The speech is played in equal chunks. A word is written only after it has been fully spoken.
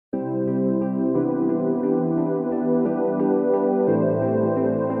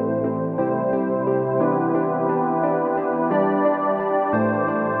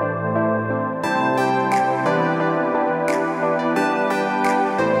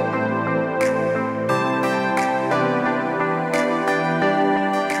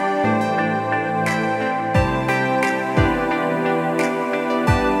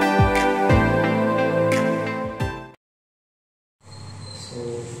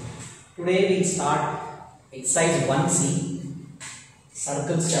Today we start exercise 1C,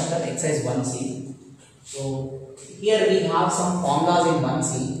 circles chapter, exercise 1C. So here we have some formulas in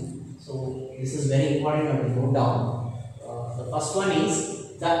 1C. So this is very important to note down. The first one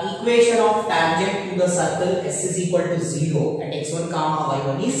is the equation of tangent to the circle S is equal to 0 at x1 comma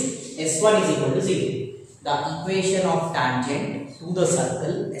y1 is S1 is equal to 0. The equation of tangent to the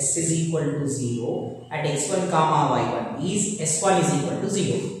circle S is equal to 0 at x1 comma y1 is S1 is equal to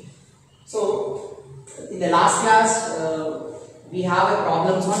 0. So in the last class we have a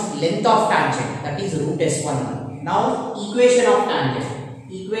problem on length of tangent, that is root S1. Now equation of tangent.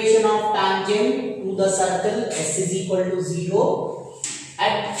 Equation of tangent to the circle S is equal to 0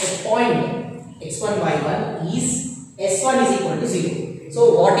 at a point x1 y1 is S1 is equal to 0.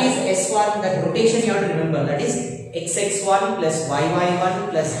 So what is S1? That rotation you have to remember, that is xx1 plus yy1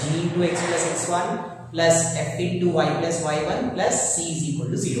 plus g into x plus x1 plus f into y plus y1 plus c is equal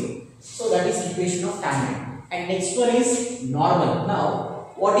to 0. So that is equation of tangent. And next one is normal.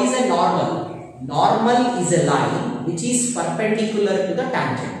 Now what is a normal? Normal is a line which is perpendicular to the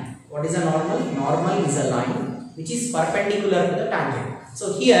tangent. What is a normal? Normal is a line which is perpendicular to the tangent.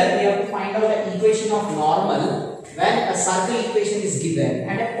 So here we have to find out the equation of normal when a circle equation is given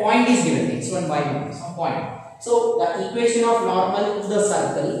and a point is given, x1 y1, some point. So the equation of normal to the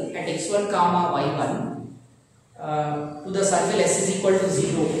circle at x1 comma y1 to the circle S is equal to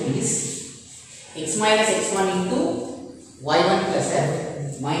 0 is x minus x1 into y1 plus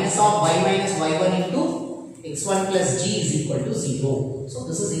f minus of y minus y1 into x1 plus g is equal to 0. So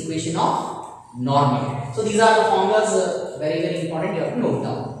this is equation of normal. So these are the formulas, very important, you have to note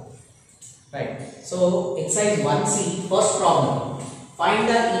down. Right. So exercise 1C, first problem. Find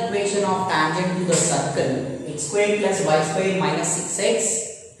the equation of tangent to the circle x squared plus y squared minus 6x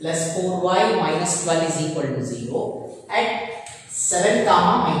plus 4y minus 12 is equal to 0 at 7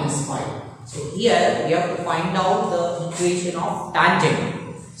 comma minus 5. So here we have to find out the equation of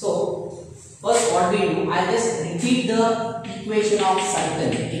tangent. So first what we do, I will just repeat the equation of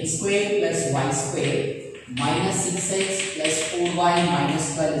circle x squared plus y squared minus 6x plus 4y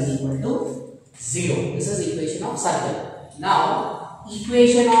minus 12 is equal to 0. This is equation of circle. Now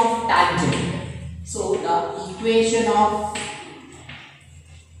equation of tangent. So the equation of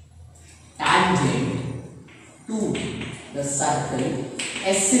tangent to the circle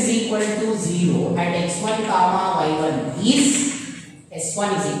S is equal to 0 at x1 comma y1 is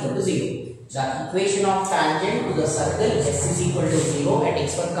S1 is equal to 0. The equation of tangent to the circle S is equal to 0 at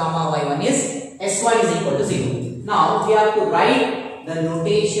x1 comma y1 is S1 is equal to 0. Now we have to write the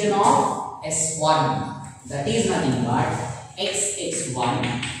notation of S1, that is nothing but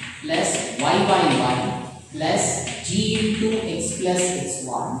xx1 plus y1 plus g into x plus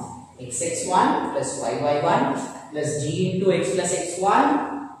x1 xx1 plus yy1 plus g into x plus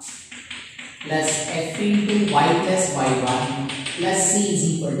x1 plus f into y plus y1 plus c is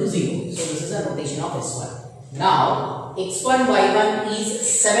equal to 0. So this is the notation of S1. Now x1 y1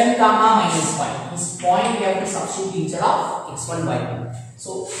 is 7 comma minus 5. This point we have to substitute instead of x1 y1.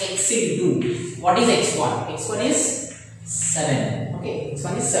 So x into, what is x1? x1 is 7. Okay,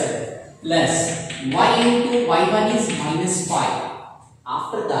 x1 is 7 plus y into y1 is minus 5.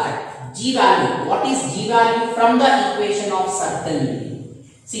 After that, g value. What is g value from the equation of circle?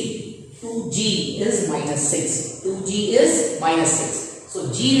 See, 2g is minus 6. 2g is minus 6.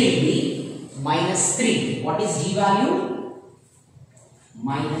 So g will be minus 3. What is g value?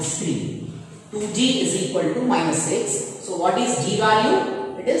 Minus 3. 2g is equal to minus 6. So what is g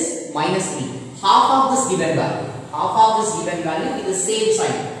value? It is minus 3. Half of this given value. Half of this given value is the same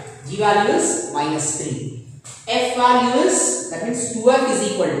sign. G value is minus 3. F value is, that means 2f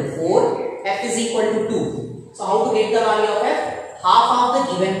is equal to 4, f is equal to 2. So how to get the value of f? Half of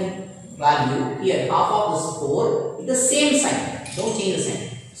the given value, here half of this 4 is the same sign, don't change the sign.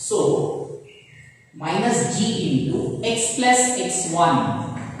 So minus g into x plus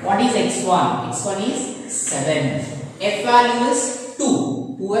x1. What is x1? x1 is 7. F value is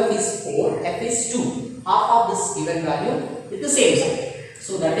 2. 2f is 4, f is 2. Half of this given value is the same sign.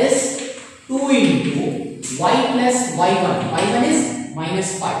 So that is 2 into y plus y1. y1 is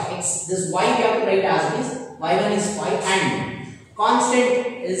minus 5. This y we have to write as it is. y1 is 5 and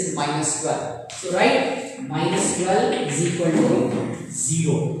constant is minus 12. So write minus 12 is equal to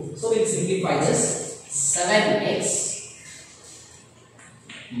 0. So we'll simplify this. 7x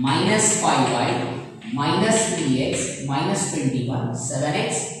minus 5y minus 3x minus 21.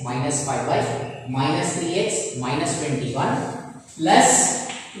 7x minus 5y minus 3x minus 21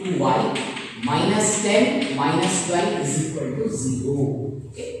 plus 2y minus 10 minus 12 is equal to 0.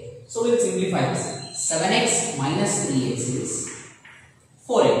 Okay. So we'll simplify this. 7x minus 3x is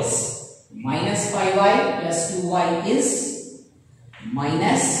 4x minus 5y plus 2y is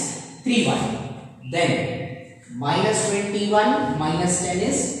minus 3y. Then minus 21 minus 10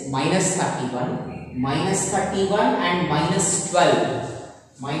 is minus 31. Minus 31 and minus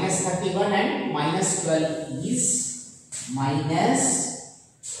 12. Minus 31 and minus 12 is minus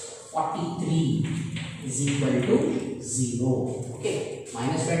 43 is equal to 0. Okay.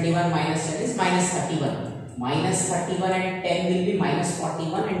 Minus 21 minus 10 is minus 31. Minus 31 and 10 will be minus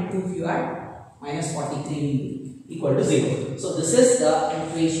 41 and 2 if you add minus 43 will be equal to 0. So this is the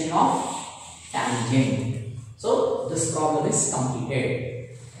equation of tangent. So this problem is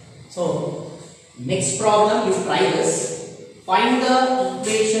completed. So next problem you try this. Find the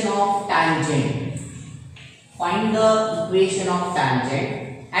equation of tangent. Find the equation of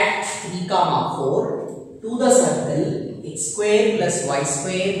tangent at 3, 4 to the circle x square plus y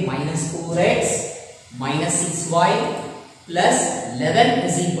square minus 4x minus 6y plus 11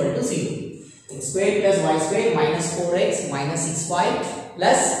 is equal to 0. X square plus y square minus 4x minus 6y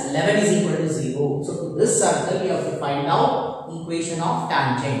plus 11 is equal to 0. So to this circle you have to find out equation of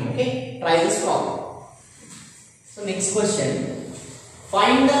tangent. Okay, try this problem. So next question,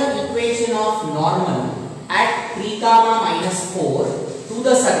 find the equation of normal at 3, minus 4 to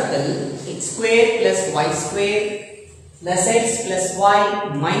the circle x square plus y square plus x plus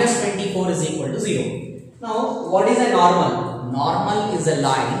y minus 24 is equal to 0. Now what is a normal? Normal is a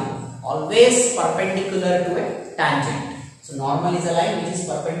line always perpendicular to a tangent. So normal is a line which is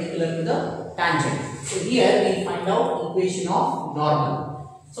perpendicular to the tangent. So here we find out equation of normal.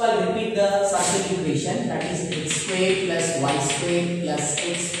 So I will repeat the circle equation, that is x square plus y square plus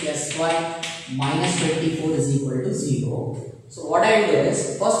x plus y minus 24 is equal to 0. So what I will do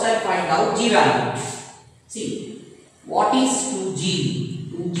is, first I will find out g value. See, what is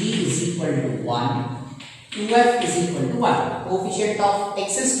 2g? 2g is equal to 1. 2f is equal to 1. Coefficient of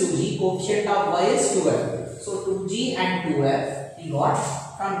x is 2g, coefficient of y is 2f. So 2g and 2f we got.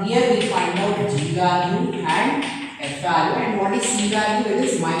 From here we find out g value and f value, and what is c value? It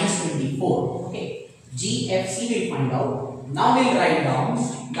is minus 24. Okay, g, f, c we will find out. Now we will write down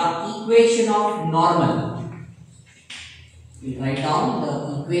the equation of normal. We will write down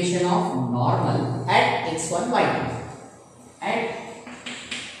the equation of normal at x1, y1. At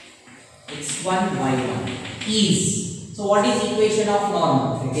x1, y1 is, so what is equation of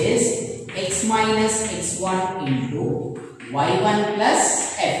normal? It is x minus x1 into y1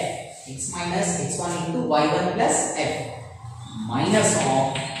 plus f. X minus x1 into y1 plus f minus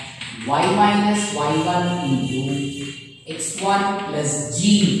of y minus y1 into x1 plus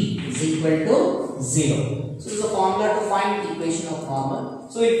g is equal to 0. So this is a formula to find the equation of normal.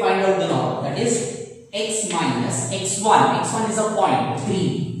 So we find out the normal, that is x minus x1. x1 is a point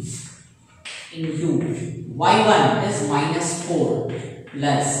 3 into y1 is minus 4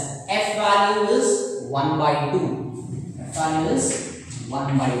 plus f value is 1 by 2. F value is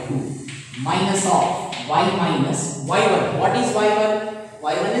 1 by 2 minus of y minus y1. What is y1?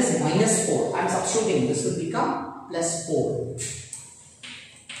 y1 is minus 4. I am substituting, this will become plus 4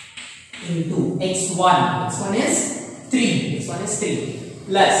 into x1. x1 is 3. x1 is 3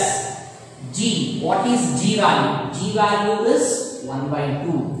 plus g. What is g value? g value is 1 by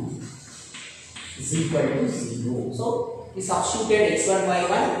 2 is equal to 0. So we substituted x1,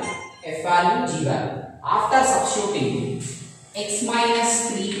 y1, f value, g value. After substituting x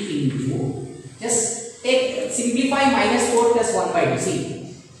minus 3 into, just take, simplify minus 4 plus 1 by 2.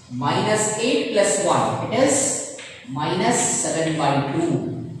 See, minus 8 plus 1, it is minus 7 by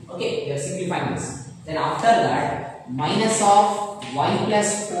 2. Okay, we are simplifying this. Then after that, minus of y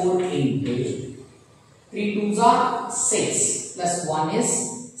plus 4 into 3 2s are 6 plus 1 is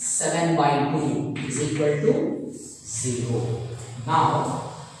 7 by 2 is equal to 0.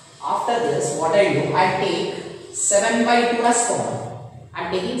 Now, after this, what I do? I take 7 by 2 as common. I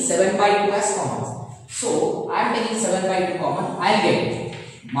am taking 7 by 2 as common. So, I am taking 7 by 2 common. I will get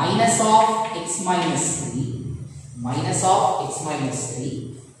minus of x minus 3, minus of x minus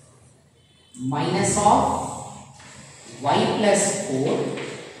 3, minus of y plus 4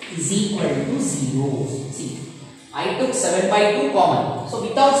 is equal to 0. See, I took 7 by 2 common. So,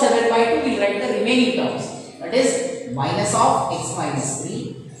 without 7 by 2, we will write the remaining terms. That is minus of x minus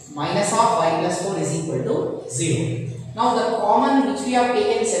 3, minus of y plus 4 is equal to 0. Now the common which we have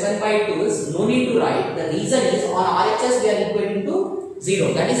taken 7 by 2 is no need to write. The reason is on RHS we are equating to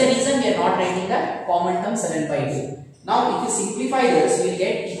 0. That is the reason we are not writing the common term 7 by 2. Now if you simplify this, we will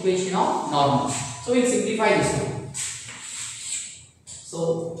get equation of normal. So we will simplify this one.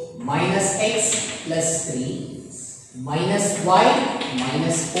 So minus x plus 3 minus y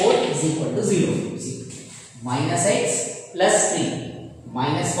minus 4 is equal to 0. See, minus x plus 3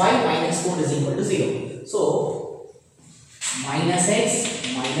 minus y minus 4 is equal to 0. So minus x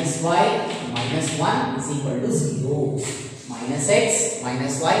minus y minus 1 is equal to 0. Minus x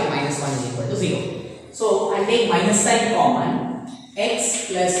minus y minus 1 is equal to 0. So I take minus sign common. X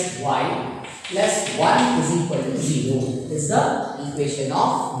plus y plus 1 is equal to 0 is the equation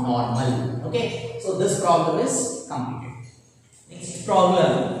of normal. Okay, so this problem is completed. Next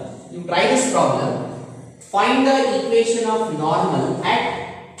problem, you try this problem. Find the equation of normal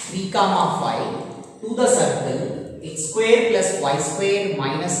at 3, 5 to the circle x square plus y square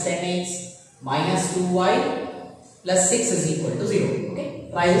minus 10x minus 2y plus 6 is equal to 0. Okay,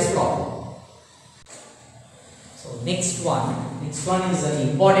 try this problem. So next one is an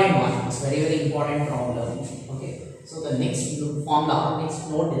important one. It's very important problem. Okay, so the next formula, next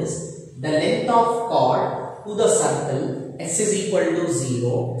note is the length of chord to the circle s is equal to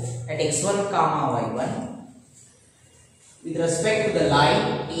 0 at x1 comma y1 with respect to the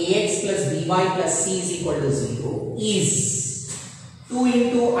line ax plus by plus c is equal to 0 is 2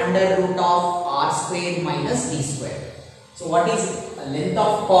 into under root of r square minus d square. So what is the length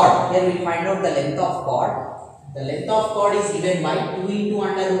of chord? Here we find out the length of chord. The length of chord is given by 2 into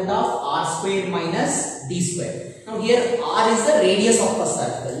under root of r square minus d square. Now here r is the radius of a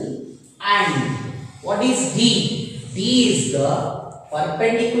circle and what is d? D is the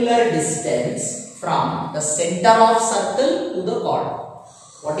perpendicular distance from the center of circle to the chord.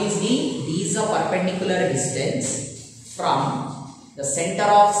 What is d? D is the perpendicular distance from the center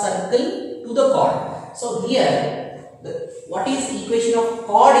of circle to the chord. So here what is equation of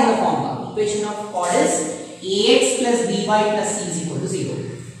chord in the formula? Equation of chord is ax plus by plus c is equal to 0.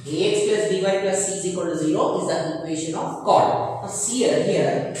 Ax plus by plus c is equal to 0 is the equation of chord. Now see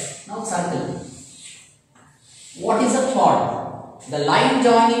here, now circle. What is a chord? The line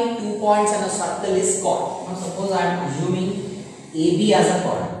joining 2 points in a circle is chord. Now suppose I am assuming AB as a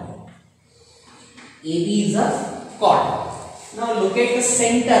chord. AB is a chord. Now look at the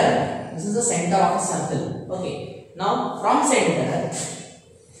center. This is the center of a circle. Okay. Now from center,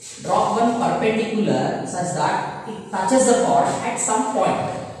 drop one perpendicular such that it touches the chord at some point.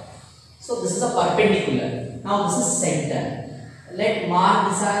 So this is a perpendicular. Now this is center. Let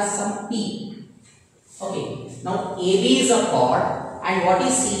mark this as some P. Okay. Now AB is a chord and what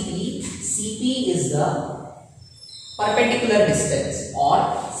is CP? CP is the perpendicular distance or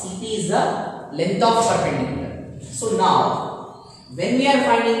CP is the length of perpendicular. So now when we are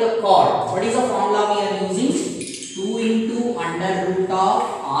finding the chord, what is the formula we are using? 2 into under root of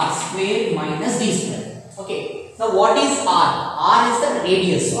r square minus d square. Okay. Now what is r? R is the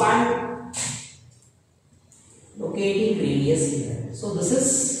radius. So I am locating radius here. So this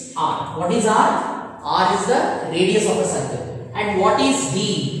is r. What is r? R is the radius of a circle. And what is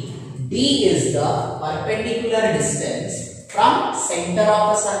d? D is the perpendicular distance from center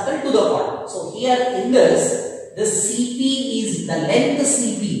of a circle to the chord. So here in this, the CP is the length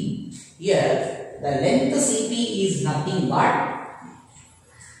CP. Here the length CP is nothing but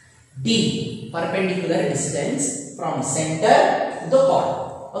D, perpendicular distance from center to the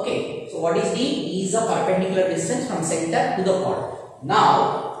chord. Okay, so what is D? D is a perpendicular distance from center to the chord.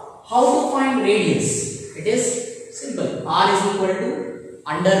 Now, how to find radius? It is simple. R is equal to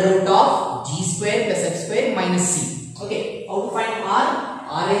under root of G square plus F square minus C. Okay, how to find R?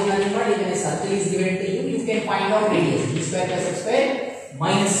 R is nothing but if a circle is given to you, you can find out radius. G square plus F square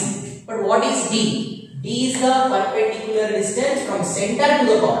minus C. But what is D? D is the perpendicular distance from center to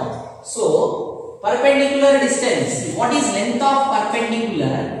the chord. So, perpendicular distance. What is length of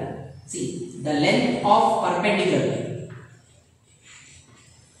perpendicular? See, the length of perpendicular.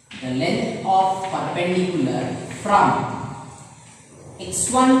 The length of perpendicular from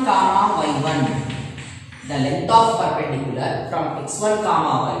x1 comma y1. The length of perpendicular from x1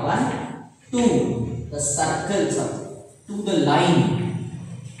 comma y1 to the circle, to the line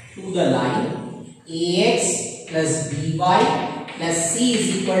ax plus by plus c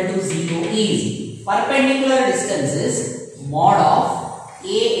is equal to 0 is perpendicular distance is mod of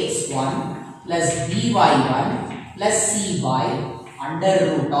ax1 plus by1 plus c by under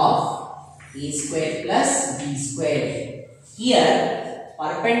root of a square plus b square. Here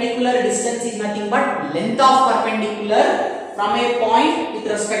perpendicular distance is nothing but length of perpendicular from a point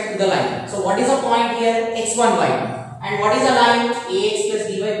with respect to the line. So what is the point here? x1 y1. And what is the line? Ax plus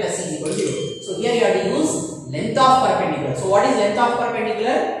by plus c is equal to 0. So here you have to use length of perpendicular. So what is length of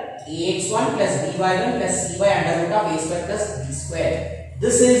perpendicular? Ax1 plus by1 plus c by under root of a square plus b square.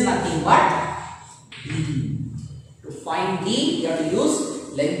 This is nothing but d. To find d, you have to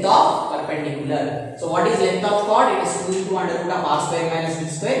use length of perpendicular. So what is length of chord? It is 2 into under root of r square minus b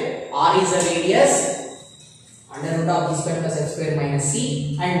square. R is the radius. under root of b square plus f square minus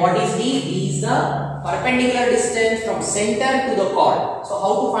c. And what is d? D is the perpendicular distance from center to the chord. So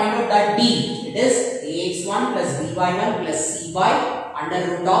how to find out that d? It is ax1 plus by1 plus c by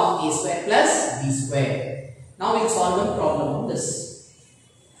under root of a square plus b square. Now we'll solve a problem on this.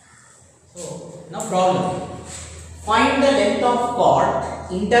 So now problem. Find the length of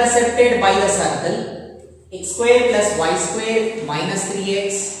chord intercepted by the circle x square plus y square minus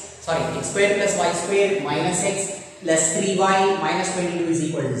 3x. Sorry, x square plus y square minus x plus 3y minus 22 is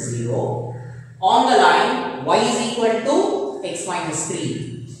equal to 0. On the line y is equal to x minus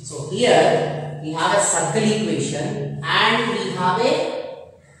 3. So here we have a circle equation and we have a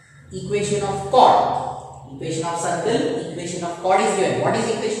equation of chord. Equation of circle, equation of chord is given. What is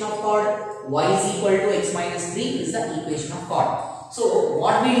equation of chord? Y is equal to x minus 3 is the equation of chord. So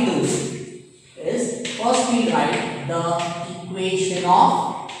what we will do is first we write the equation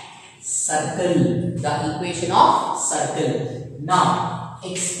of circle. The equation of circle. Now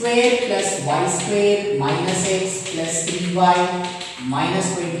x square plus y square minus x plus 3y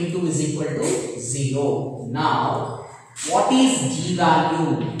minus 22 is equal to 0. Now what is g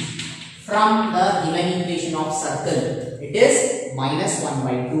value from the given equation of circle? It is minus 1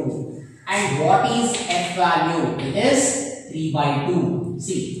 by 2. And what is f value? It is 3 by 2.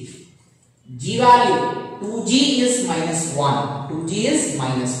 See, g value 2g is minus 1. 2g is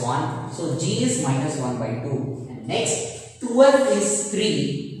minus 1. So g is minus 1 by 2. And next 2f is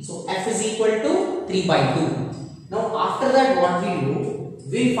 3. So f is equal to 3 by 2. Now after that what we do?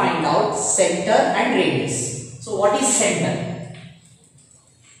 We'll find out center and radius. So what is center?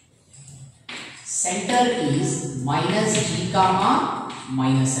 Center is minus g comma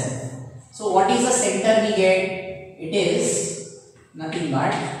minus f. So what is the center we get? It is nothing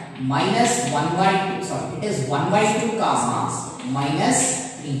but minus 1 by 2. Sorry, it is 1 by 2 comma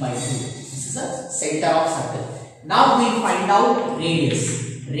minus 3 by 2. This is the center of circle. Now we find out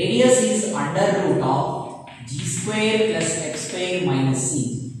radius. Radius is under root of g square plus f square minus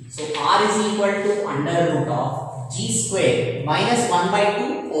c. So r is equal to under root of g square minus 1 by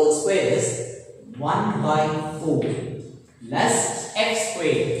 2 whole square is 1 by 4 plus f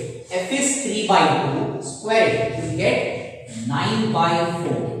square. F is 3 by 2, square it, you get 9 by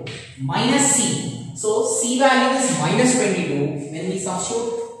 4 minus c. So c value is minus 22. When we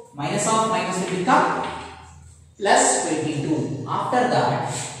substitute minus of minus will become plus 22. After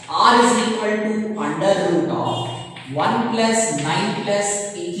that r is equal to under root of 1 plus 9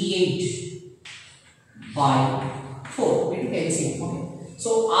 plus 88 by 4. We can see. Okay.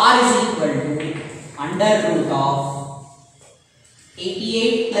 So r is equal to under root of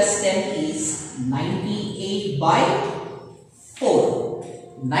 88 plus 10 is 98 by 4.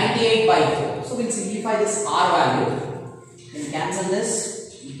 98 by 4. So we'll simplify this r value. Then cancel this.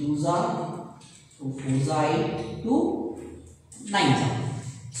 2s are 2 4s are 8 2 9s are.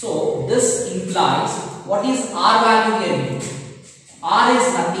 So this implies what is r value here? R is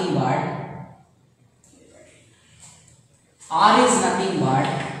nothing but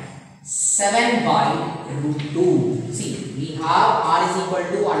 7 by root 2. See, we have r is equal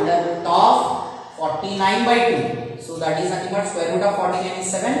to under root of 49 by 2. So that is nothing but square root of 49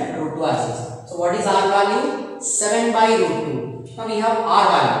 is 7, root 2 as is. So what is r value? 7 by root 2. Now we have r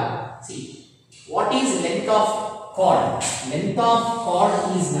value. See, what is length of chord? Length of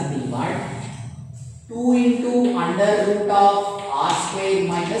chord is nothing but 2 into under root of r square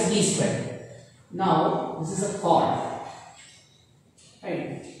minus d square. Now this is a chord.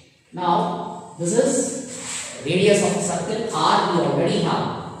 Right. Now this is radius of the circle. R we already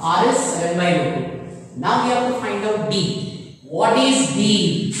have. R is 7 by root 2. Now we have to find out d. What is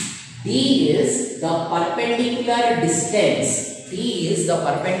d? D is the perpendicular distance. D is the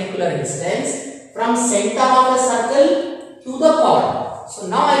perpendicular distance from center of the circle to the chord. So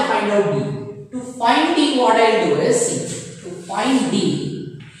now I find out d. To find d, what I will do is see. To find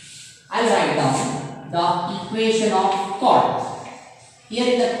d, I will write down the equation of chord.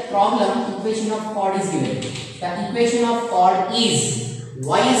 Here in the problem, equation of chord is given. The equation of chord is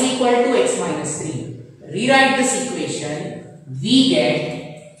y is equal to x minus 3. Rewrite this equation. We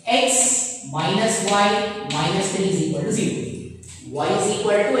get x minus y minus 3 is equal to 0. Y is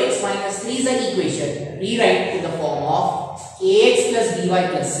equal to x minus 3 is the equation. Rewrite to the form of ax plus by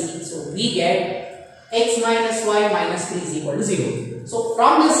plus c. So we get x minus y minus 3 is equal to 0. So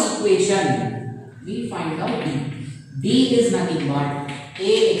from this equation, we find out d. D is nothing but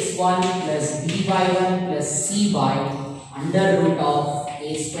ax1 plus by1 plus c by under root of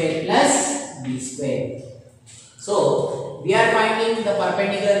a square plus b square. So we are finding the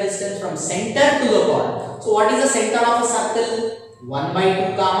perpendicular distance from center to the chord. So what is the center of a circle? 1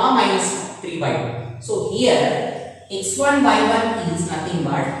 by 2 comma minus 3 by 2. So here x1 y1 is nothing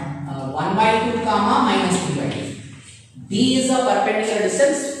but 1 by 2 comma minus 3 by 2. D is the perpendicular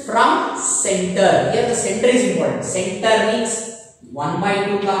distance from center. Here the center is important. Center means 1 by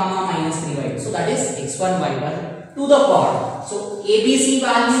 2 comma minus 3 by 2. So that is x1 y1 to the chord. So ABC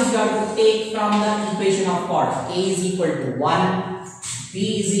values you have to take from the equation of chord. A is equal to 1,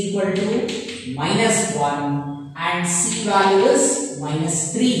 B is equal to minus 1 and C value is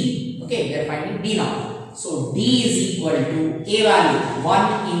minus 3. Okay, we are finding D now. So D is equal to A value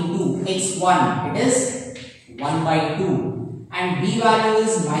 1 into x1, it is 1 by 2, and B value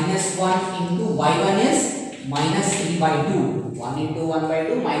is minus 1 into y1 is minus 3 by 2. 1 into 1 by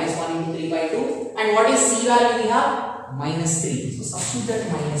 2 minus 1 into 3 by 2, and what is C value we have? Minus 3. So substitute that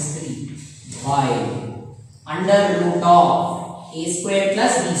minus 3 by under root of a square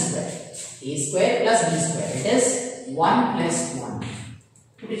plus b square. A square plus b square, it is 1 plus 1.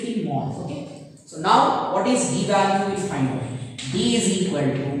 Put it in mod. Okay. So now what is D value we will find out. D is equal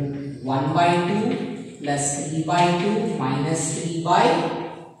to 1 by 2 plus 3 by 2 minus 3 by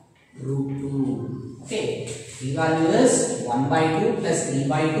root 2. Okay. D value is 1 by 2 plus 3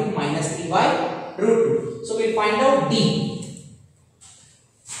 by 2 minus 3 by root 2. So we will find out D.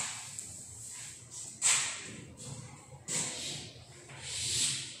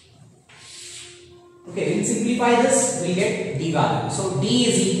 Okay, we will simplify this, we will get D value. So D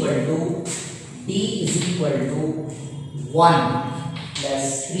is equal to 1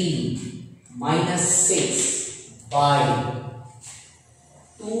 plus 3 minus 6 by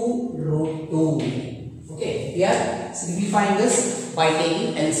 2 root 2. Okay, we are simplifying this by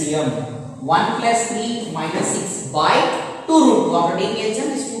taking LCM. 1 plus 3 minus 6 by 2 root 2. After taking LCM,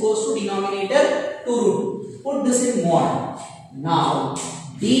 this 2 goes to denominator 2 root 2. Put this in mod. Now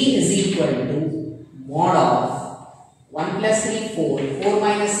D is equal to mod of 1 plus 3 4. 4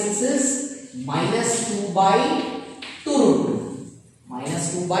 minus 6 is minus 2 by 2 root 2.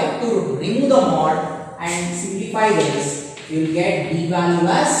 Minus 2 by 2 root 2. Remove the mod and simplify this. You will get D value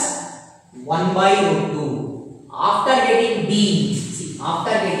as 1 by root 2. After getting D, see,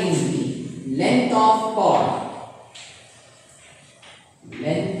 after getting D, length of chord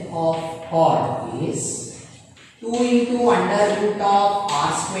is 2 into under root of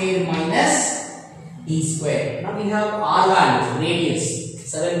r square minus d square. Now we have r value, radius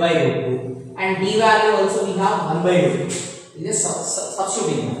 7 by root 2, and d value also we have 1 by root 2. We just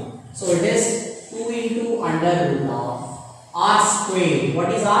substituting. So it is 2 into under root of r square.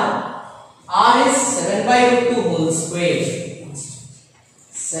 What is r? R is 7 by root 2 whole square.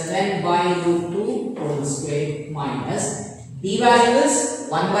 7 by root 2 whole square minus d value is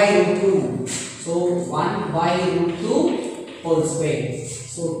 1 by root 2. So 1 by root 2 whole square.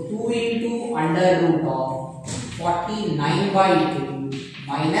 So 2 into under root of 49 by 2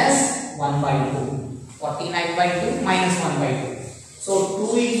 minus 1 by 2. 49 by 2 minus 1 by 2. So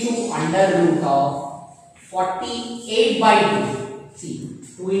 2 into under root of 48 by 2. See,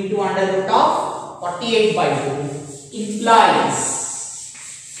 2 into under root of 48 by 2 implies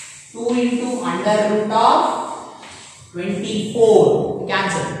 2 into under root of 24.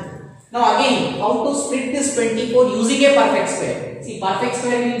 Cancel. Now again, how to split this 24 using a perfect square? See, perfect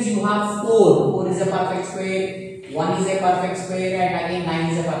square means you have 4. 4 is a perfect square, 1 is a perfect square, and again 9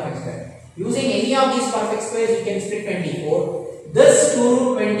 is a perfect square. Using any of these perfect squares, you can split 24. This 2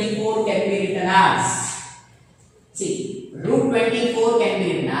 root 24 can be written as, see, root 24 can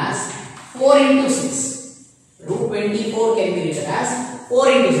be written as 4 into 6. Root 24 can be written as 4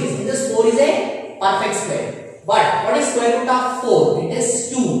 into 6. In this 4 is a perfect square. But what is square root of 4? It is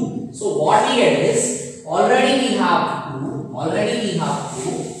 2. So what we get is, already we have 2.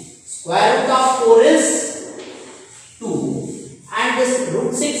 Square root of 4 is 2. And this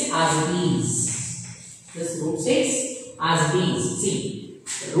root 6 as it is. This root 6 as it is. See,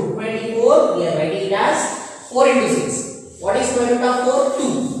 root 24 we are writing it as 4 into 6. What is square root of 4?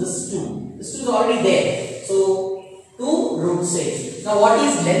 2. This 2. This 2 is already there. So 2 root 6. Now what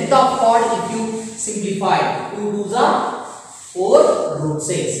is length of chord if you simplify? 2 2s are 4 root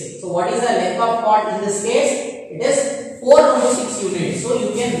 6. So what is the length of chord in this case? It is 4 root 6 units. So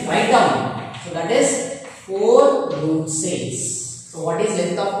you can write down. So that is 4 root 6. So what is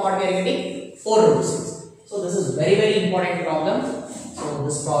length of chord we are getting? 4 root 6. So this is very important problem. So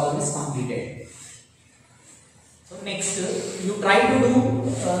this problem is completed. So next, you try to do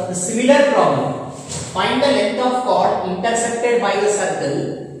the similar problem. Find the length of chord intersected by the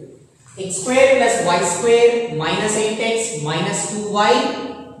circle x square plus y square minus 8x minus 2y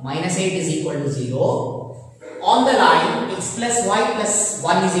minus 8 is equal to 0 on the line x plus y plus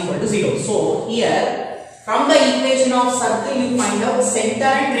 1 is equal to 0. So here from the equation of circle you find out center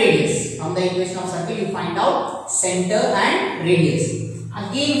and radius. From the equation of circle you find out center and radius.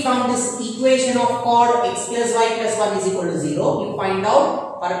 Again, from this equation of chord x plus y plus 1 is equal to 0, you find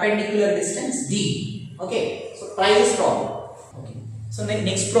out perpendicular distance d. Okay, so try this problem. Okay, so the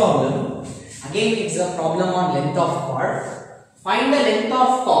next problem, again it's a problem on length of chord. Find the length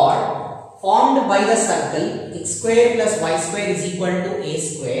of chord formed by the circle x square plus y square is equal to a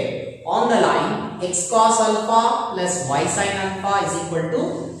square on the line x cos alpha plus y sin alpha is equal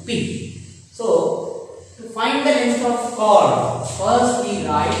to p. So to find the length of chord, first we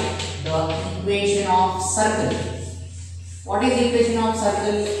write the equation of circle. What is the equation of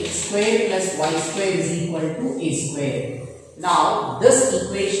circle? X square plus y square is equal to a square. Now this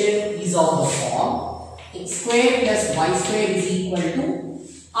equation is of the form x square plus y square is equal to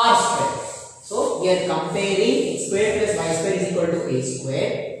r square. So we are comparing x square plus y square is equal to a square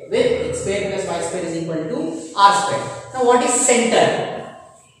with x square plus y square is equal to r square. Now what is center?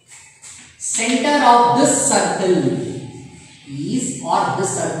 Center of this circle is, or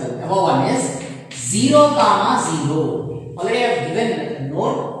this circle, above one is 0, 0. Already I have given a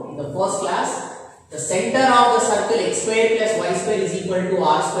note in the first class. The center of the circle x square plus y square is equal to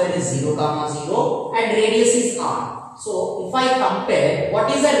r square is 0, 0 and radius is r. So if I compare, what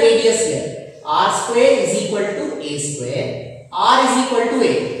is the radius here? R square is equal to a square, r is equal to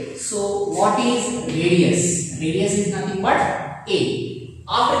a. So what is radius? Radius is nothing but a.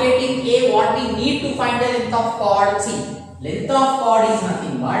 After getting a, what we need to find the length of chord? See, length of chord is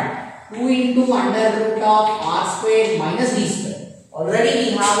nothing but 2 into under root of r square minus d square. Already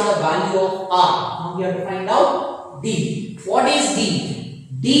we have the value of r. Now we have to find out d. What is d?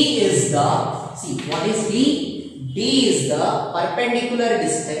 D is the, see, what is d? D is the perpendicular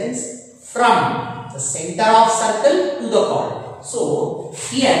distance from the center of circle to the chord. So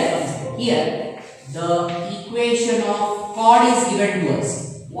here the equation of chord is given to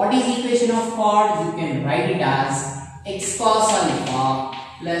us. What is equation of chord? You can write it as x cos alpha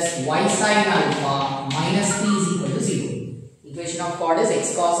plus y sin alpha minus p is equal to 0. Equation of chord is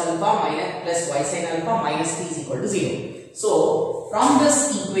x cos alpha minus plus y sin alpha minus p is equal to 0. So from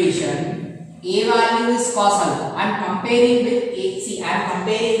this equation, a value is cos alpha. I am comparing with a. See, I am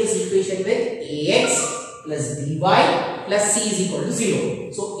comparing this equation with ax plus by plus c is equal to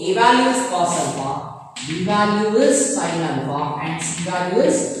 0. So a value is cos alpha, b value is sin alpha and c value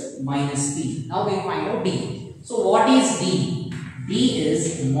is minus p. Now we find out d. So what is d? d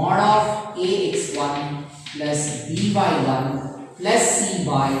is mod of ax1 plus by1 plus c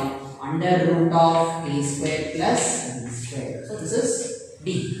by under root of a square plus b square. So this is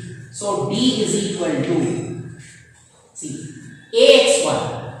d. So d is equal to, see,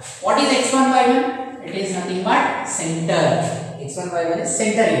 ax1. What is x1 by 1? It is nothing but center. x1 by 1 is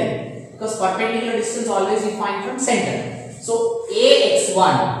center here, because perpendicular distance always we find from center. So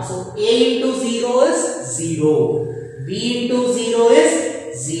ax1, so a into 0 is 0, b into 0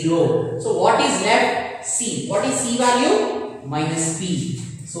 is 0. So what is left? C. What is c value? Minus p.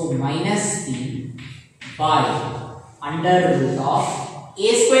 So minus p by under root of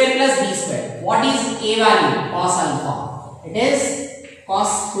a square plus b square. What is a value? Cos alpha. It is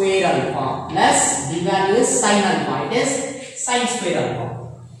cos square alpha plus b value is sin alpha. It is sin square alpha.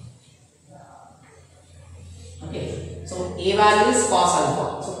 Okay. So a value is cos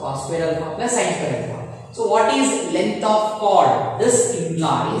alpha. So cos square alpha plus sin square alpha. So what is length of chord? This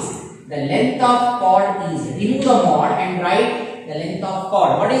implies the length of chord is, remove the mod and write the length of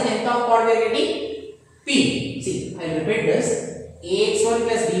chord. What is length of chord we are getting? P. See, I will repeat this. ax1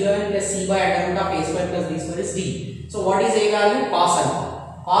 plus b1 plus c by under root of a square plus b square is d. So what is a value? Cos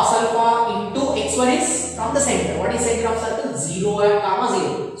alpha. Cos alpha into x1 is from the center. What is center of circle? 0,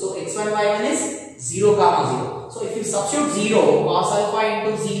 0. So x1 by 1 is 0, 0. So if you substitute 0, cos alpha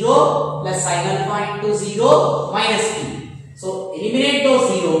into 0 plus sin alpha into 0 minus p. So eliminate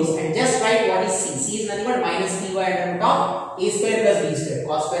those zeros and just write what is c. C is nothing but minus p by under root of a square plus b square.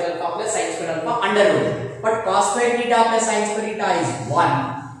 Cos square alpha plus sin square alpha under root. But cos square theta plus sin square theta is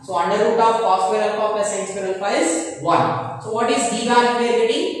 1. So under root of cos square alpha plus sin square alpha is 1. So what is d value we are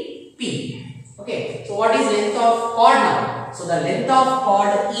getting? P. Okay. So what is length of chord now? So the length of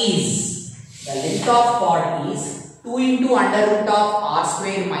chord is, 2 into under root of r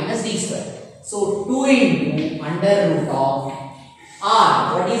square minus d square. So 2 into under root of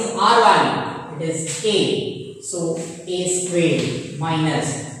r. What is r value? It is a. So a square minus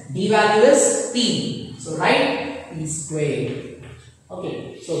d value is p. So write p square.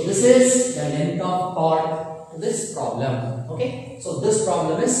 Okay. So this is the length of chord to this problem. Okay. So this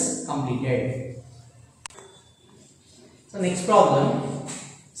problem is completed. So next problem.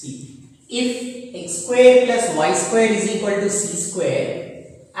 See, if x square plus y square is equal to c square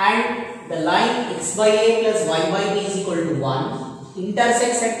and the line x by a plus y by b is equal to 1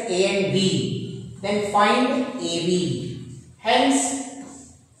 intersects at a and b, then find AB. Hence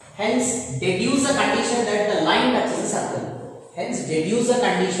deduce the condition that the line touches the circle. Hence deduce the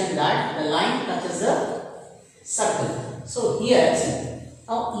condition that the line touches the circle. So here see,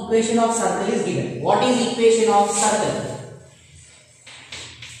 now equation of circle is given. What is equation of circle?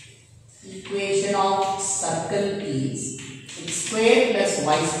 Equation of circle is x square plus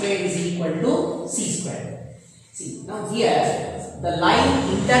y square is equal to c square. See, now here the line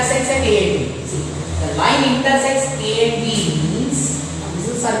intersects at a and b. See, the line intersects a and b means this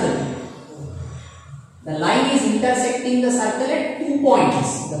is circle. The line is intersecting the circle at 2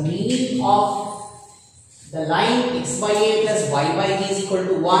 points. The meaning of the line x by a plus y by b is equal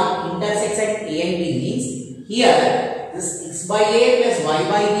to 1 intersects at a and b means here this x by a plus y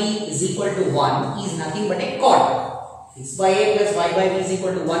by b is equal to 1 is nothing but a chord. X by a plus y by b is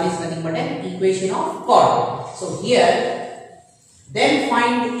equal to 1 is nothing but an equation of chord. So here, then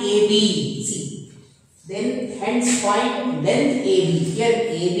find AB. See, then hence find length AB. Here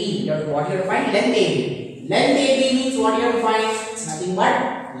AB, what you have to find? Length AB. Length AB means what you have to find? It's nothing but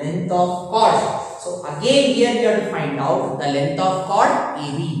length of chord. So again here we have to find out the length of chord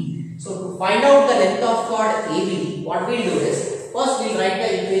AB. So to find out the length of chord AB, what we'll do is, first we'll write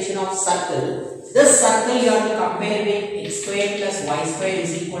the equation of circle. This circle you have to compare with x square plus y square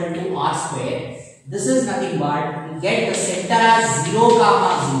is equal to r square. This is nothing but we get the center as 0,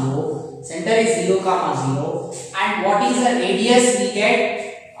 0. Center is 0, 0. And what is the radius we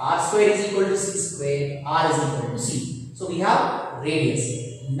get? R square is equal to c square. R is equal to c. So we have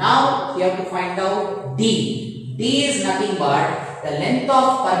radius. Now we have to find out d. D is nothing but the length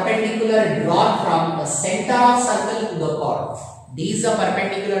of perpendicular drawn from the center of circle to the chord. D is the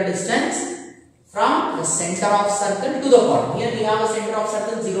perpendicular distance from the center of circle to the chord. Here we have a center of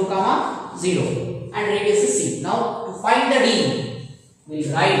circle 0, 0 and radius is c. Now to find the d, we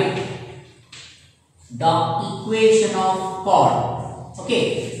will write the equation of chord.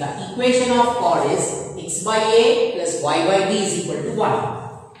 Okay, the equation of chord is x by a plus y by b is equal to 1.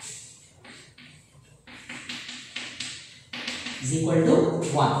 Is equal to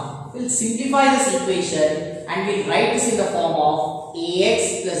 1. We will simplify this equation and we will write this in the form of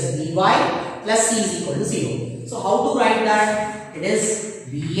ax plus by plus c is equal to 0. So how to write that? It is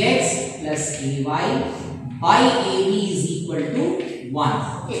bx plus ay by ab is equal to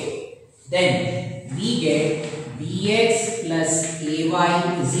 1. Okay. Then we get bx plus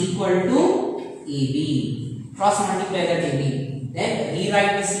ay is equal to ab. Cross multiply that ab. Then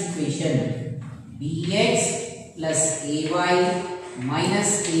rewrite this equation. Bx plus ay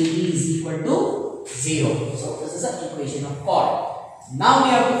minus ab is equal to 0. So this is the equation of chord. Now we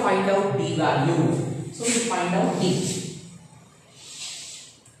have to find out d value. So we find out d.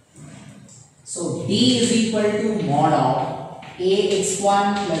 So d is equal to mod of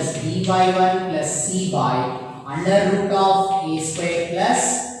ax1 plus b by 1 plus c by under root of a square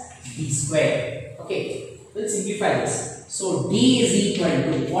plus b square. Okay, we'll simplify this. So d is equal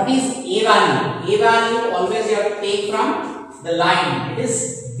to, what is a value? A value always you have to take from the line. It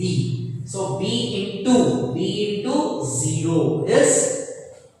is b. So b into 0 is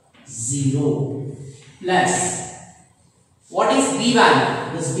 0 plus, what is b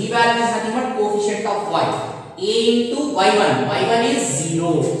value? This b value is nothing but coefficient of y. A into y1. y1 is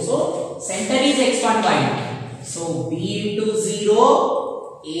 0. So center is x1 y1. So b into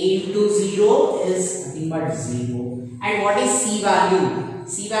 0, a into 0 is nothing but 0. And what is c value?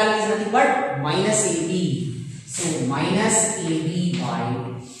 C value is nothing but minus ab. So minus ab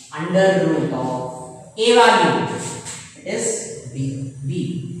by under root of a value. It is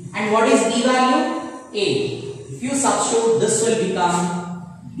b. And what is b value? A. If you substitute, this will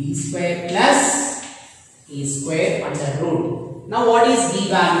become b square plus a square under root. Now what is b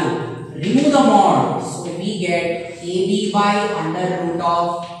value? Remove the mod. So we get ab by under root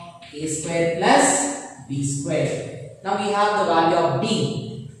of a square plus b square. Now we have the value of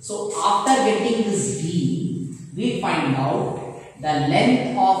d. So after getting this d, we find out the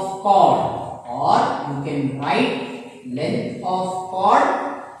length of chord, or you can write length of chord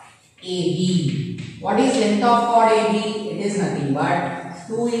AB. What is length of chord AB? It is nothing but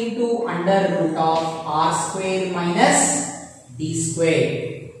 2 into under root of r square minus d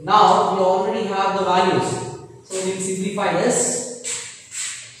square. Now we already have the values. So we will simplify this.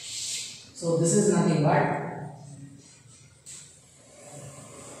 So this is nothing but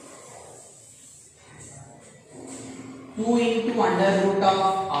 2 into under root of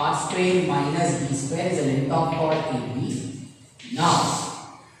r square minus d square is the length of chord AB. Now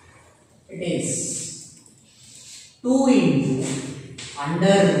it is 2 into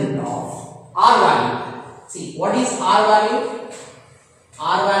under root of R value. See, what is R value?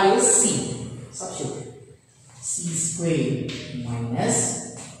 R value is C. Substitute. C square minus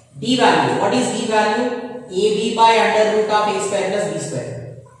D value. What is D value? AB by under root of A square plus B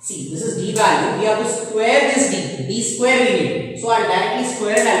square. See, this is D value. We have to square this D. D square we need. So, I will directly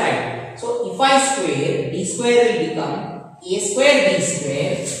square it and write. So, if I square, D square will become A square B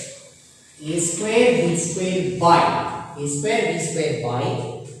square. A square B square by A square B square by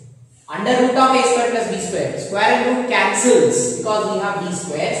under root of A square plus B square. Square and root cancels because we have D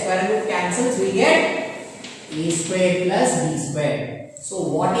square. Square and root cancels. We get A square plus B square. So,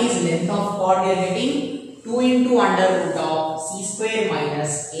 what is length of chord we are getting? 2 into under root of C square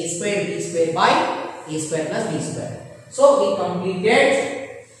minus A square B square by A square plus B square. So, we completed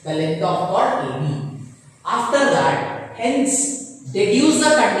the length of chord AB. After that, hence deduce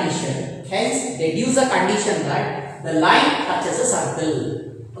the condition that the line touches a circle.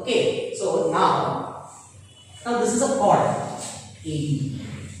 Okay, so now this is a chord AB.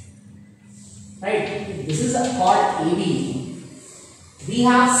 Right? This is a chord AB. We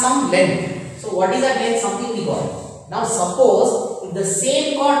have some length. So what is that length? Something we got. Now suppose if the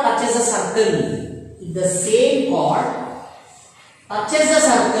same chord touches a circle,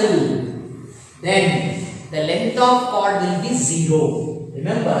 then the length of chord will be 0.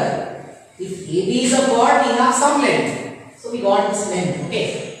 Remember, if AB is a chord, we have some length. So we got this length.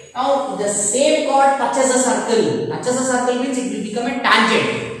 Okay. Now if the same chord touches a circle means it will become a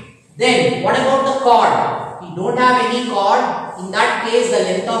tangent. Then what about the chord? We don't have any chord. In that case, the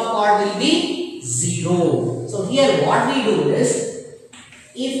length of chord will be 0. So here what we do is,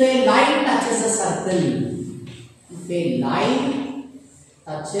 if a line touches a circle,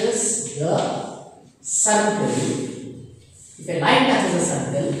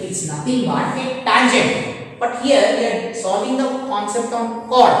 it's nothing but a tangent. But here we are solving the concept on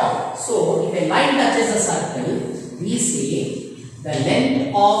chord. So if a line touches a circle, we say the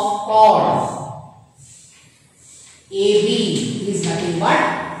length of chord AB is nothing but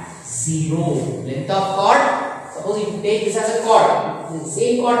 0. Length of chord, suppose if you take this as a chord, the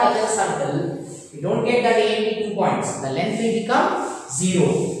same chord touches a circle, we don't get that A and B 2 points. The length will become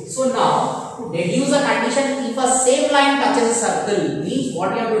 0. So now, to deduce a condition, if a same line touches a circle, means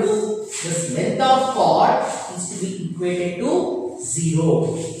what you have to do? This length of chord is to be equated to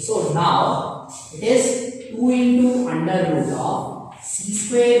 0. So now, it is 2 into under root of C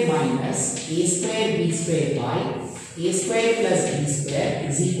square minus A square B square by A square plus B square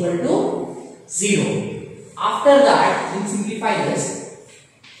is equal to 0. After that, we simplify this.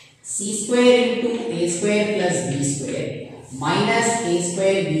 C square into A square plus B square minus A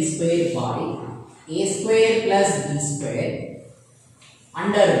square B square by A square plus B square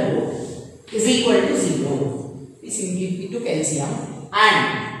under root is equal to 0. We simply took LCM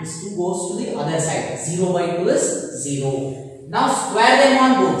and this 2 goes to the other side. 0 by 2 is 0. Now square them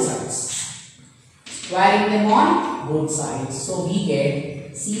on both sides. Squaring them on both sides. So we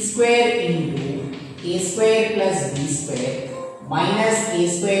get C square into A square plus B square minus A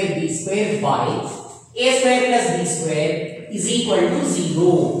square B square by A square plus B square is equal to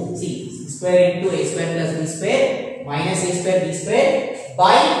 0. See, C square into A square plus B square minus A square B square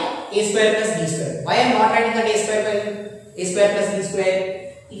by A square plus B square. Why I am not writing that A square plus B square?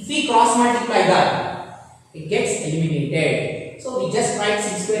 If we cross multiply that, it gets eliminated. So we just write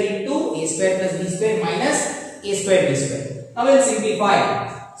C square into A square plus B square minus A square B square. Now we will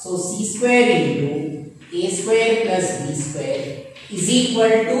simplify. So C square into A square plus B square is equal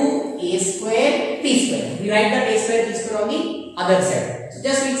to A square B square. We write that A square B square on the other side. So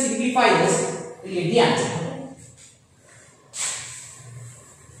just we will simplify this, we will get the answer.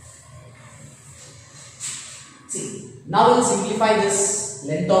 See, now we will simplify this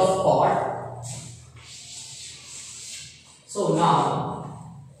length of chord. So now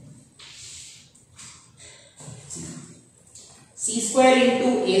C square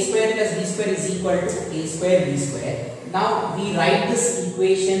into A square plus B square is equal to A square B square. Now we write this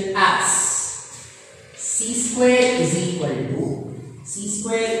equation as C square is equal to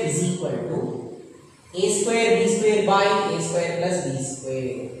A square B square by A square plus B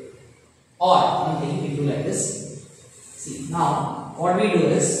square. Or we can do like this. See, now what we do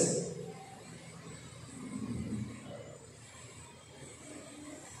is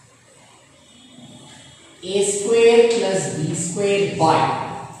A square plus B square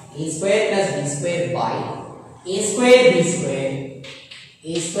by A square plus B square by A square B square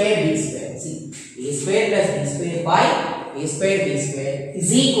See, A square plus B square by A square B square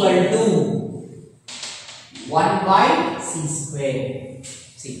is equal to 1 by C square.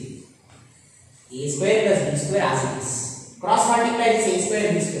 See, A square plus B square as it is. Cross multiply this a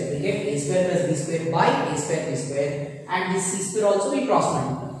square b square. We get a square plus b square by a square b square, and this c square also we cross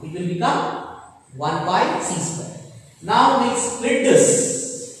multiply. It will become 1 by c square. Now we split this.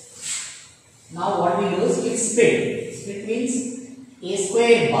 Now what we do is we split. Split means a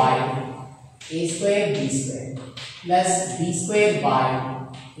square by a square b square plus b square by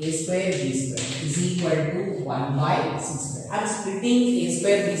a square b square is equal to 1 by c square. I am splitting a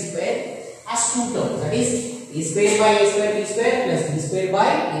square b square as two terms. That is a square by a square b square plus b square by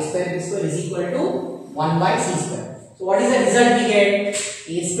a square b square is equal to 1 by c square. So what is the result we get?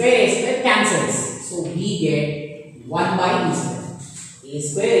 A square cancels. So we get 1 by b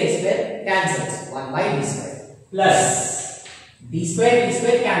square. A square cancels. 1 by b square plus b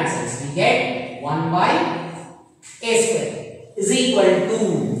square cancels. We get 1 by a square is equal to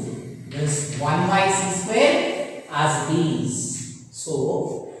this 1 by c square as it is.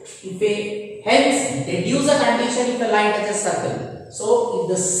 So hence deduce a condition if a line touches circle. So if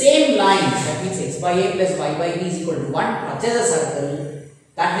the same line, that means x by a plus y by b is equal to 1, touches a circle,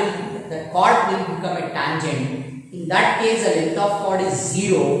 the chord will become a tangent. In that case, the length of chord is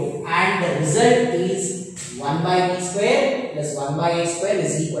 0 and the result is 1 by b square plus 1 by a square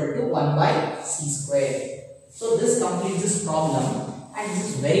is equal to 1 by c square. So this completes this problem, and this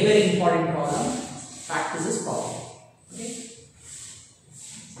is very important problem. Practice this problem. Okay.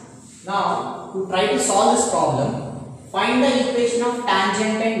 Now, to try to solve this problem, find the equation of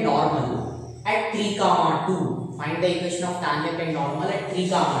tangent and normal at 3, 2. Find the equation of tangent and normal at 3,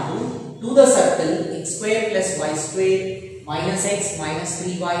 2 to the circle x square plus y square minus x minus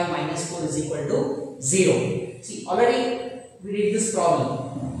 3y minus 4 is equal to 0. See, already we did this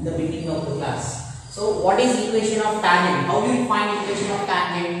problem in the beginning of the class. So, what is equation of tangent? How do you find equation of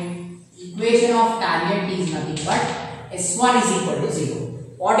tangent? Equation of tangent is nothing but s1 is equal to 0.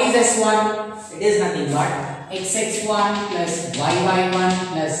 What is S1? It is nothing but xx1 plus yy1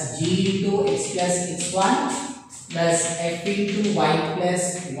 plus g into x plus x1 plus f into y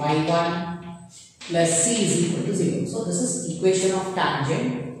plus y1 plus c is equal to 0. So this is equation of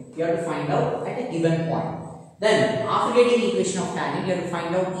tangent. You have to find out at a given point. Then after getting equation of tangent, you have to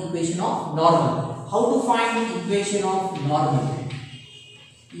find out equation of normal. How to find equation of normal?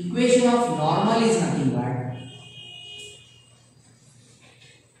 Equation of normal is nothing but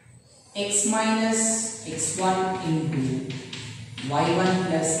x minus x1 into y1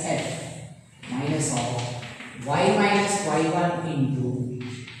 plus f minus of y minus y1 into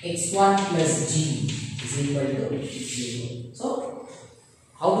x1 plus g is equal to 0. So,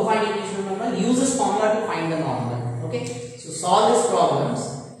 how to find equation of normal? Use this formula to find the normal. Okay. So, solve these problems.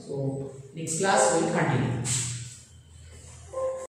 So, next class we will continue.